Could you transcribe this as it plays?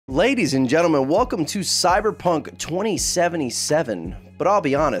Ladies and gentlemen, welcome to Cyberpunk 2077. But I'll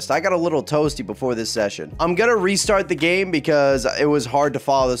be honest, I got a little toasty before this session. I'm gonna restart the game because it was hard to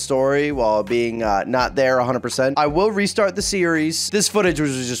follow the story while being not there 100%. I will restart the series. This footage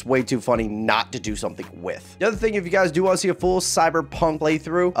was just way too funny not to do something with. The other thing, if you guys do want to see a full Cyberpunk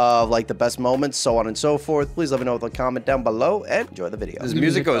playthrough of like the best moments, so on and so forth, please let me know with a comment down below and enjoy the video. This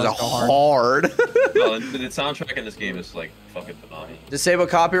music goes hard. No, the soundtrack in this game is like fucking phenomenal. Disable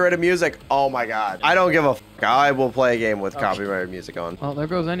copyrighted music. Oh my god. I don't give a f. I will play a game with copyrighted music on. Well, there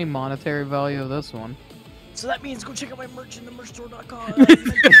goes any monetary value of this one. So that means go check out my merch in the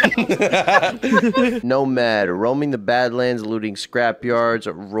merchstore.com. Nomad, roaming the Badlands, looting scrapyards,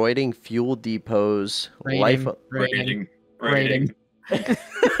 roiding fuel depots, Raiding. Roiding.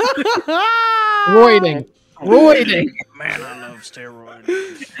 Man, I love steroids.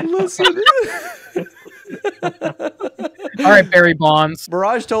 Listen. All right, Barry Bonds.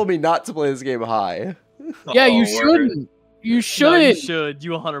 Mirage told me not to play this game high. Yeah, you word. shouldn't. You No, shouldn't. you should.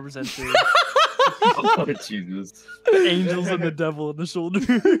 You 100% should. Oh, Jesus. Angels and the devil on the shoulder.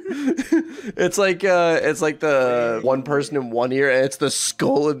 It's like the one person in one ear and it's the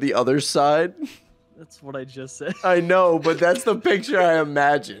skull in the other side. That's what I just said. I know, but that's the picture I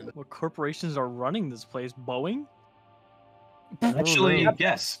imagine. What corporations are running this place? Boeing? Actually,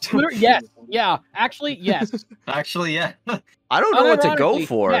 yes. Yes. Yeah. Actually, yes. Actually, yeah. I don't know what to go Unironically,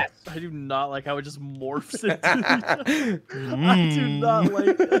 for. yes. I do not like how it just morphs into I do not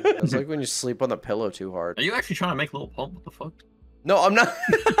like that. It's like when you sleep on the pillow too hard. Are you actually trying to make Lil Pump? What the fuck? No, I'm not.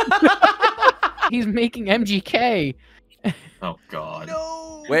 He's making MGK. Oh, God.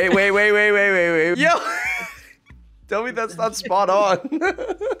 No. Wait. Yo! Tell me that's not spot on.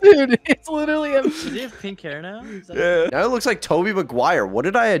 Dude, it's literally Does he have pink hair now? Is that Yeah. Now it looks like Tobey Maguire. What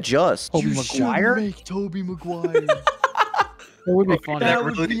did I adjust? Tobey Maguire. Make Tobey Maguire. It would be funny. That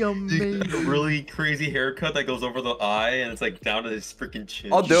would be amazing. Really crazy haircut that goes over the eye and it's like down to his freaking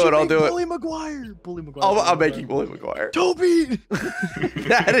chin. I'll do it. I'll do it. Bully Maguire. Bully Maguire. I'm making Bully Maguire. Toby.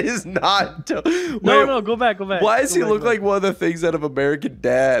 That is not. No, go back. Why does Go he back, look go back. like one of the things out of American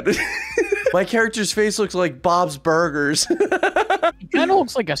Dad? My character's face looks like Bob's Burgers. He kind of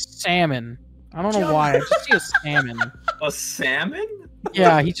looks like a salmon. I don't know why. I just see a salmon. A salmon?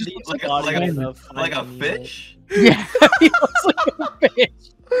 Yeah, he just looks Like like, a, a salmon. like a fish? Yeah, he looks like a fish.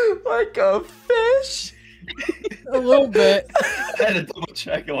 Like a fish? A little bit. I had to double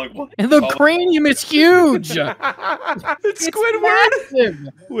check. I'm like, what? And the cranium is huge. It's It's Squidward. massive.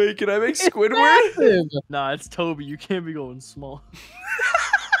 Wait, can I make It's Squidward? massive. Nah, it's Toby. You can't be going small.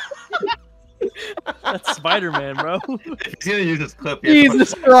 That's Spider-Man, bro. If he's gonna use this clip, he has to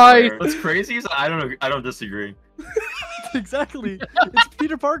Jesus put Christ. What's crazy is I don't disagree. Exactly. It's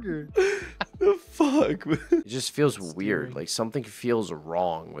Peter Parker. The fuck? It just feels Scary. weird. Like something feels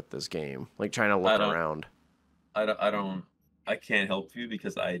wrong with this game. Like trying to look around. I can't help you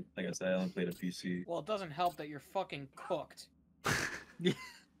because like I said, I only played a PC. Well, it doesn't help that you're fucking cooked.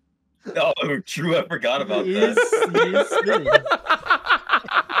 Oh, true. I forgot about He that. is spinning.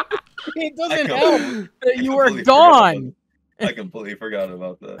 It doesn't I help that you are completely forgot about gone. I completely forgot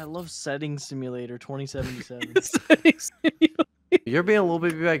about I that. love Setting Simulator 2077. You're being a little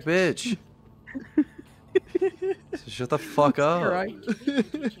baby back bitch. So shut the fuck up. Right.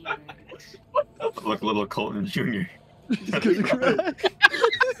 Look, little Colton Jr.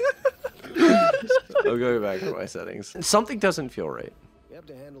 I'm going back to my settings. Something doesn't feel right. We have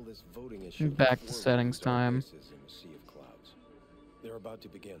to handle this voting issue. Back to before settings votes are time. voices in a sea of clouds. They're about to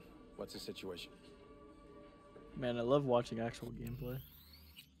begin. What's the situation? Man, I love watching actual gameplay.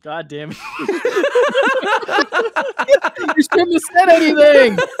 God damn it. You shouldn't have said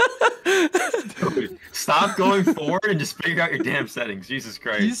anything. Stop going forward and just figure out your damn settings. Jesus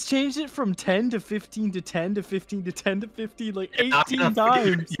Christ. He's changed it from 10 to 15 to 10 to 15 to 10 to 15 like You're not 18 gonna-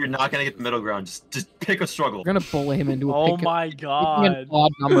 times. You're not gonna get the middle ground. Just pick a struggle. You're gonna bully him into a Oh pick my picking god. an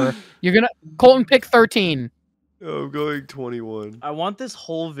odd number. You're gonna Colton pick 13. Oh, I'm going 21. I want this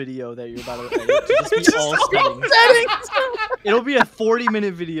whole video that you're about to edit to just be all settings. Settings. It'll be a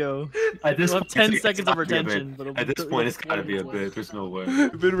 40-minute video. At this We'll have point, 10 it's seconds of gotta be a bit. retention. But it'll At be this point, it's gotta be a bit. There's no way.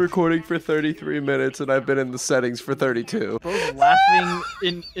 I've been recording for 33 minutes and I've been in the settings for 32. Bro's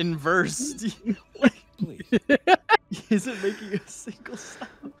laughing in verse. Please. Isn't making a single sound.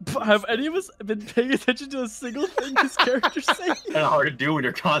 Have any of us been paying attention to a single thing this character's saying? Kind of hard to do when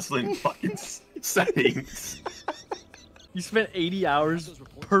you're constantly in fucking settings. You spent 80 hours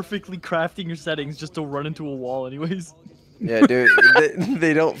perfectly crafting your settings just to run into a wall anyways. Yeah, dude,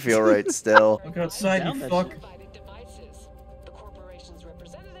 they don't feel right still. Look outside, Down you that fuck. shit. Devices. The corporation's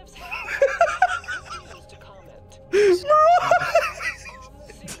representatives have refused to comment.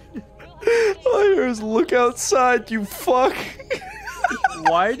 goes, look outside, you fuck.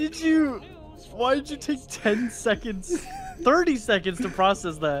 Why did you take 10 seconds, 30 seconds to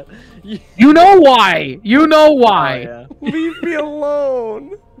process that? You know why? You know Oh, why? yeah. Leave me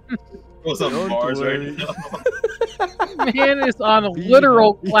alone. What's up, Don't bars worry. right now? Man is on a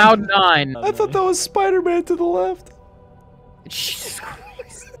literal cloud 9. I thought that was Spider-Man to the left. Jesus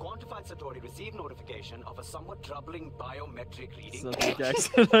Christ. Quantified Satori received notification of a somewhat troubling biometric reading. That's the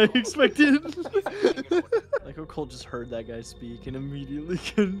accent I expected. Like how Cole just heard that guy speak and immediately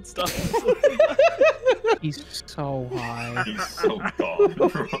couldn't stop himself. He's so high. He's so gone,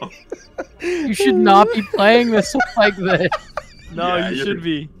 bro. You should not be playing this like this. No, Yeah, you you're- should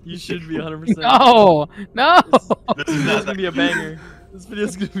be. You should be 100%. No, no. This is This not is gonna be a banger. This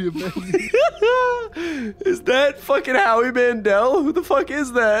video's gonna be a banger. Is that fucking Howie Mandel? Who the fuck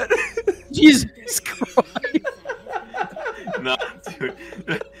is that? Jesus Christ. No, dude.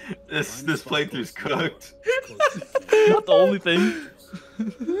 This playthrough's cooked. Not the only thing.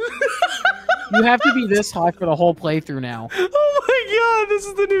 You have to be this high for the whole playthrough now. Oh my god, this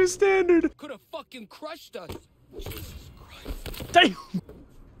is the new standard. Could have fucking crushed us. Damn!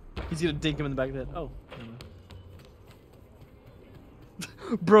 He's gonna dink him in the back of the head. Oh. Never mind.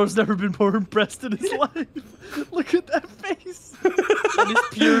 Bro's never been more impressed in his life. Look at that face. That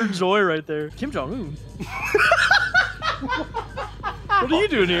is pure joy right there. Kim Jong-un. What are you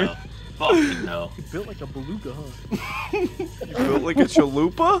doing here? Fucking no. You built like a beluga, huh? You built like a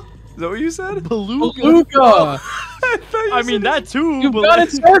chalupa? Is that what you said? Beluga. Luca, I mean that too. you've but got like,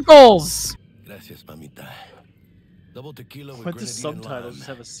 it circles. Gracias, mamita. Double tequila with went to grenadine and subtitles, lime. just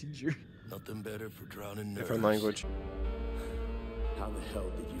have a seizure. Nothing better for drowning nerves. Different language. How the hell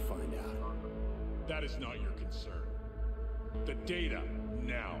did you find out? That is not your concern. The data,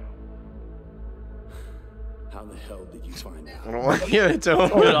 now. How the hell did you find I out? don't want to give it to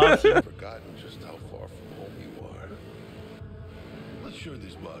Good him. option. Forgotten just how far from home you are. Not sure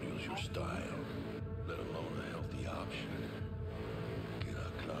this barrio's your style, let alone a healthy option.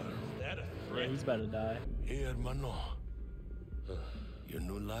 Queda claro. That a Yeah, he's about to die. Hey, hermano. Your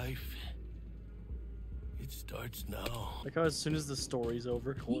new life, it starts now. Like how as soon as the story's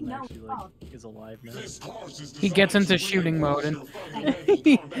over, Colton actually like is alive now. He gets into shooting mode and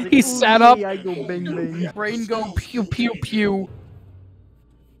he sat up. I go bang bang. Brain go pew pew pew.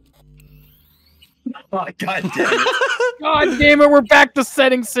 Oh, God damn it. God damn it, we're back to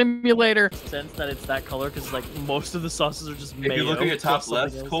setting simulator. Sense that it's that color because like most of the sauces are just If mayo. you look at your top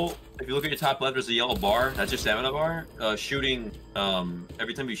plus something left, else. Cole, if you look at your top left, there's a yellow bar. That's your stamina bar. Shooting,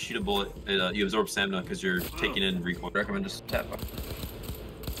 every time you shoot a bullet, you absorb stamina because you're taking in recoil. Recommend just tap.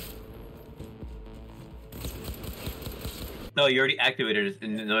 No, you already activated it,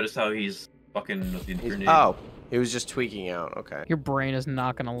 and notice how he's fucking with the grenade. Oh, he was just tweaking out. Okay. Your brain is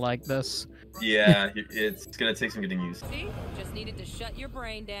not gonna like this. Yeah, it's gonna take some getting used. See? Just needed to shut your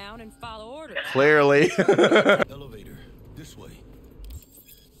brain down and follow orders. Clearly. Elevator, this way.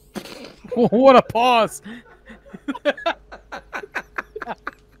 What a pause.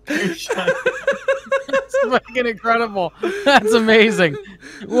 It's That's fucking incredible. That's amazing.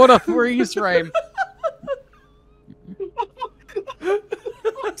 What a freeze frame.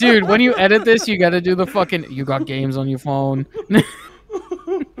 Dude, when you edit this, you gotta do the fucking, you got games on your phone.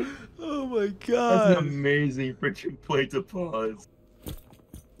 Oh my That's god. an amazing freaking play to pause.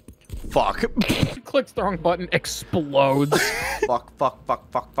 Fuck. Clicks the wrong button, explodes. Fuck, fuck,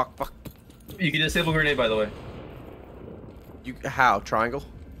 fuck, fuck, fuck, fuck. You can disable grenade, by the way. You how? Triangle?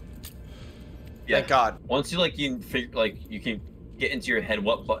 Yeah. Thank God. Once you you can get into your head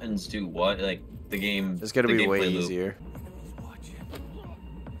what buttons do what, like the game. It's gonna the be way gameplay loop. easier.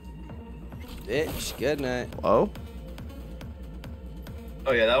 Bitch, good night. Oh?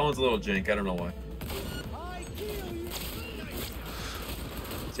 Oh yeah, that one's a little jank. I don't know why.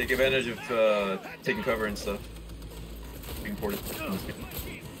 Take advantage of taking cover and stuff. Being ported.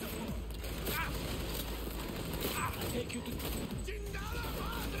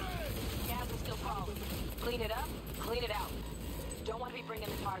 Gas is still calling. Clean it up, clean it out. Don't want to be bringing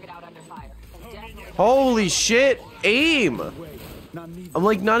the target out under fire. And definitely Holy shit! Aim! I'm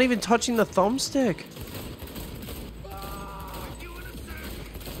like not even touching the thumbstick.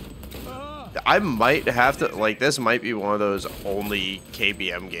 I might have to, like, this might be one of those only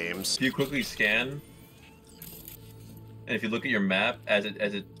KBM games. If you quickly scan, and if you look at your map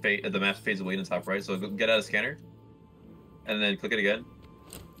the map fades away in the top right, so get out of scanner, and then click it again,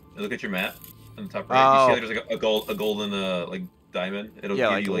 and look at your map in the top right. You see like there's like a golden like diamond. It'll Yeah,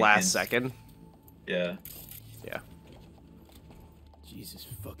 give like you like last hints. second. Yeah. Yeah. Jesus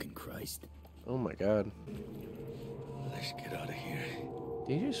fucking Christ. Oh my god. Let's get out of here.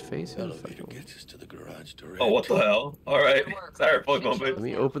 Did you just face it? Elevator gets us to the garage direct. Oh, what the hell? All right. Cyberpunk moment. Let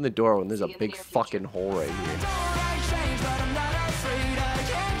me open the door when there's a big fucking hole right here.